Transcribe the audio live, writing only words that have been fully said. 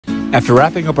After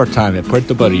wrapping up our time at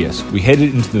Puerto Barrias, we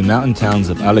headed into the mountain towns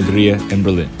of Alegria and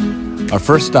Berlin. Our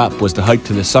first stop was to hike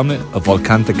to the summit of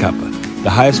Volcan Tecapa, the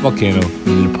highest volcano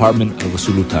in the department of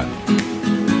Usulutan.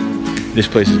 This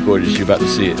place is gorgeous, you're about to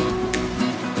see it.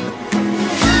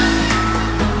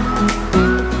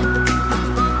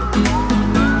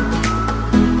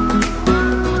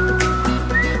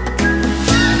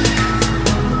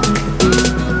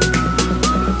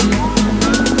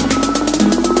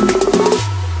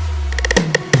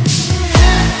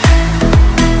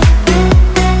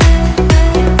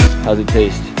 How's it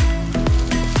taste?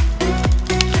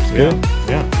 Good?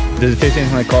 Yeah. Does it taste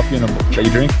anything like coffee that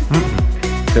you drink?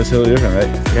 Mm-hmm. Tastes totally different,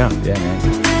 right? Yeah. Yeah,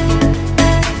 man.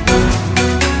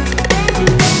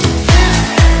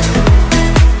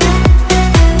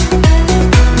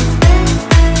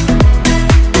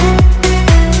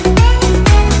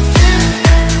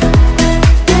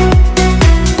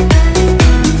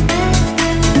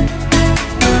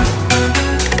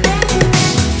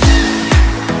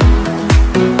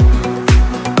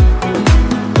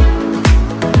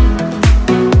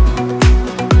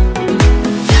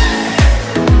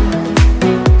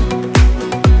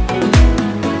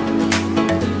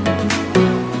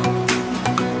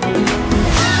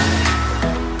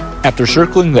 After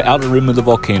circling the outer rim of the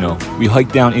volcano, we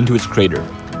hiked down into its crater,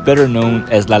 better known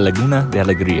as La Laguna de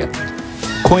Alegria.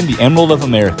 Coined the Emerald of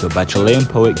America by Chilean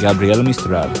poet Gabriela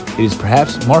Mistral, it is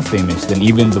perhaps more famous than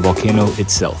even the volcano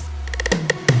itself.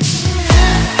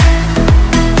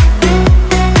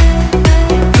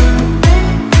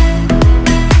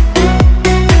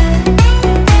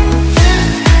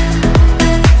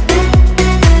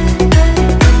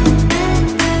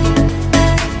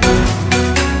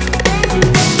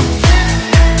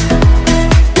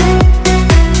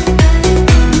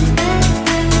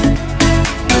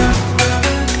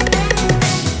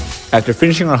 After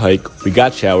finishing our hike, we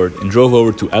got showered and drove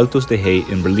over to Altos de Jey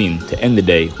in Berlin to end the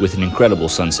day with an incredible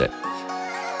sunset.